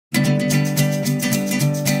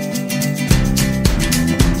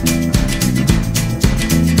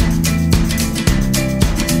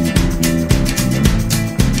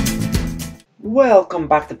Welcome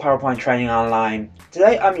back to PowerPoint Training Online.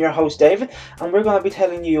 Today I'm your host David and we're going to be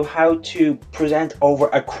telling you how to present over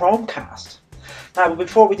a Chromecast. Now, but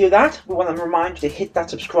before we do that, we want to remind you to hit that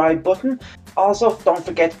subscribe button. Also, don't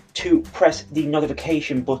forget to press the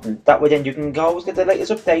notification button. That way then you can always get the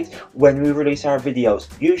latest updates when we release our videos,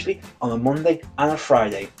 usually on a Monday and a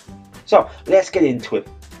Friday. So let's get into it.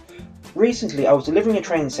 Recently I was delivering a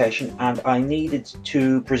training session and I needed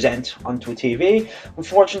to present onto a TV.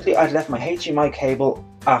 Unfortunately, I'd left my HDMI cable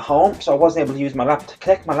at home, so I wasn't able to use my laptop to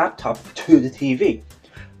connect my laptop to the TV.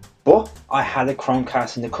 But I had a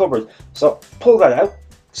Chromecast in the cupboard, so pulled that out,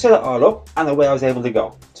 set it all up, and away I was able to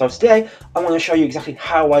go. So today I'm going to show you exactly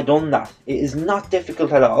how I done that. It is not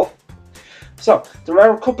difficult at all. So there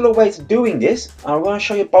are a couple of ways of doing this, and I'm going to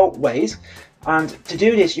show you both ways. And to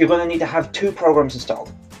do this, you're going to need to have two programs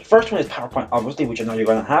installed. First one is PowerPoint, obviously, which I know you're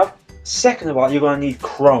going to have. Second of all, you're going to need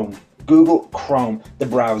Chrome, Google Chrome, the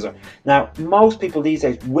browser. Now, most people these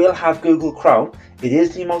days will have Google Chrome. It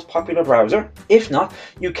is the most popular browser. If not,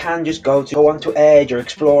 you can just go onto Edge or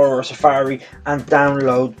Explorer or Safari and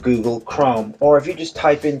download Google Chrome. Or if you just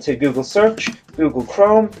type into Google search, Google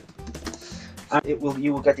Chrome, and you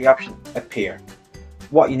will get the option appear.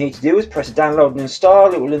 What you need to do is press download and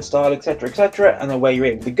install. It will install, etc., and away you're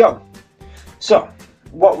able to go. So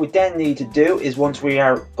what we then need to do is, once we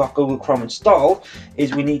got Google Chrome installed,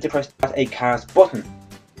 is we need to press a cast button.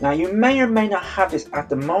 Now, you may or may not have this at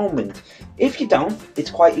the moment. If you don't,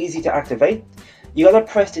 it's quite easy to activate. You gotta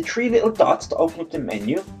press the three little dots to open up the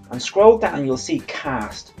menu and scroll down and you'll see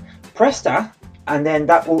cast. Press that and then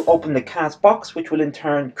that will open the cast box, which will in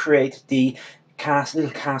turn create the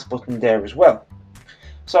little cast button there as well.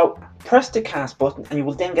 So press the cast button and you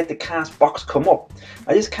will then get the cast box come up.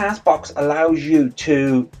 Now, this cast box allows you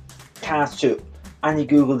to cast to any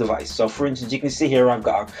Google device. So for instance, you can see here I've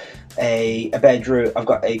got a bedroom, I've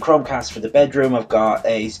got a Chromecast for the bedroom, I've got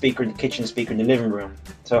a speaker in the kitchen, speaker in the living room.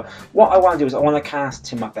 So what I want to do is I want to cast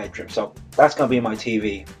to my bedroom. So that's going to be my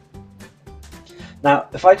TV. Now,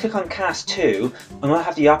 if I click on cast to, I'm going to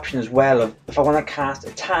have the option as well of if I want to cast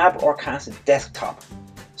a tab or cast a desktop.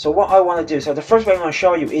 So what I want to do, so the first way I'm going to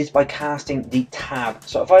show you is by casting the tab.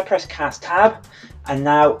 So if I press cast tab and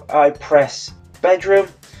now I press bedroom,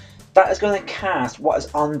 that is going to cast what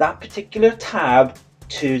is on that particular tab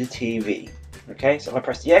to the TV. Okay, so if I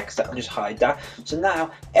press the X, that will just hide that. So now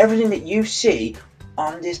everything that you see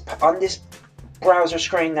on this browser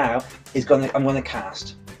screen now is I'm going to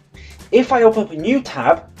cast. If I open up a new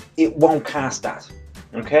tab, it won't cast that.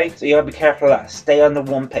 Okay, so you got to be careful of that. Stay on the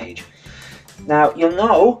one page. Now, you'll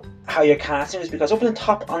know how you're casting is because up on the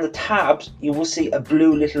top on the tabs you will see a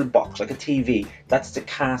blue little box like a TV. That's the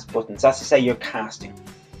cast button. So that's to say you're casting.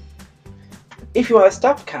 If you want to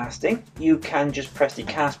stop casting, you can just press the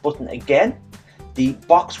cast button again. The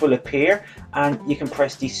box will appear and you can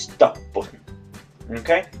press the stop button.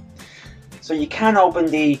 Okay? So you can open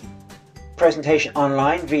the presentation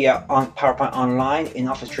online via PowerPoint Online in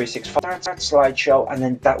Office 365 slideshow, and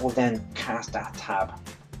then that will then cast that tab.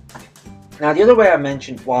 Now, the other way I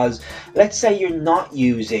mentioned was, let's say you're not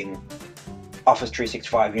using Office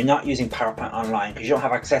 365, you're not using PowerPoint Online because you don't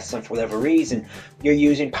have access to them for whatever reason, you're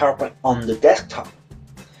using PowerPoint on the desktop.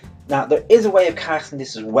 Now, there is a way of casting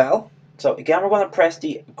this as well. So again, we're going to press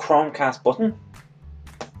the Chromecast button.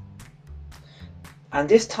 And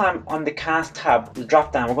this time on the cast tab, the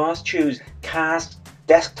drop down, we're going to choose cast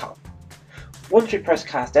desktop. Once we press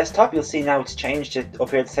cast desktop, you'll see now it's changed to up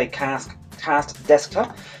here to say cast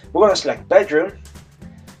desktop. We're going to select bedroom,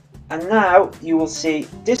 and now you will see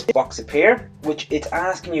this box appear, which it's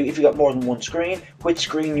asking you if you got more than one screen, which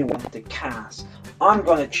screen you want to cast. I'm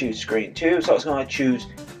going to choose screen 2, so it's going to choose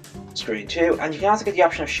screen 2, and you can also get the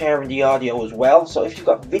option of sharing the audio as well. So if you've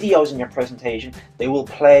got videos in your presentation, they will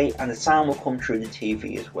play and the sound will come through the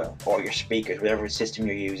TV as well, or your speakers, whatever system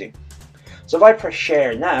you're using. So if I press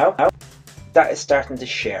share now, that is starting to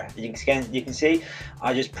share. You can see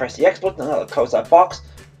I just press the X button and that'll close that box.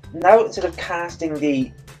 Now, instead of casting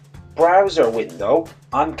the browser window,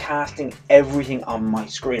 I'm casting everything on my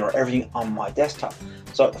screen or everything on my desktop.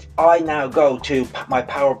 So if I now go to my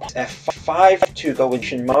PowerPoint F5 to go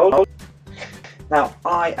in mode, now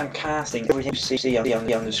I am casting everything you see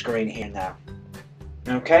on the screen here now.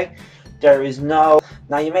 Okay, there is no.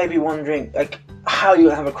 Now you may be wondering, like, how you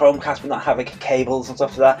have a Chromecast but not have like cables and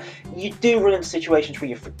stuff like that. You do run into situations where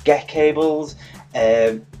you forget cables.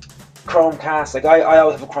 Chromecast, like I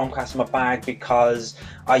always have a Chromecast in my bag because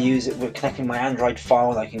I use it with connecting my Android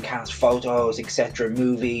phone. I can cast photos, etc.,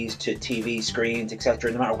 movies to TV screens,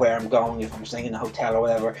 etc., no matter where I'm going, if I'm staying in a hotel or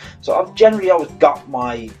whatever. So I've generally always got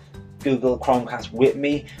my Google Chromecast with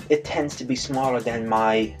me. It tends to be smaller than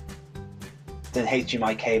my than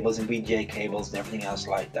HDMI cables and VGA cables and everything else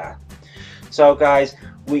like that. So guys,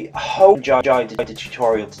 we hope you enjoyed the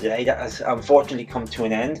tutorial today. That has unfortunately come to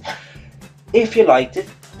an end. If you liked it,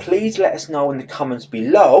 please let us know in the comments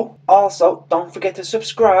below. Also, don't forget to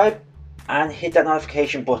subscribe and hit that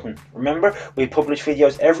notification button. Remember, we publish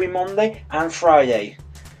videos every Monday and Friday.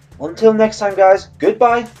 Until next time guys,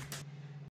 goodbye.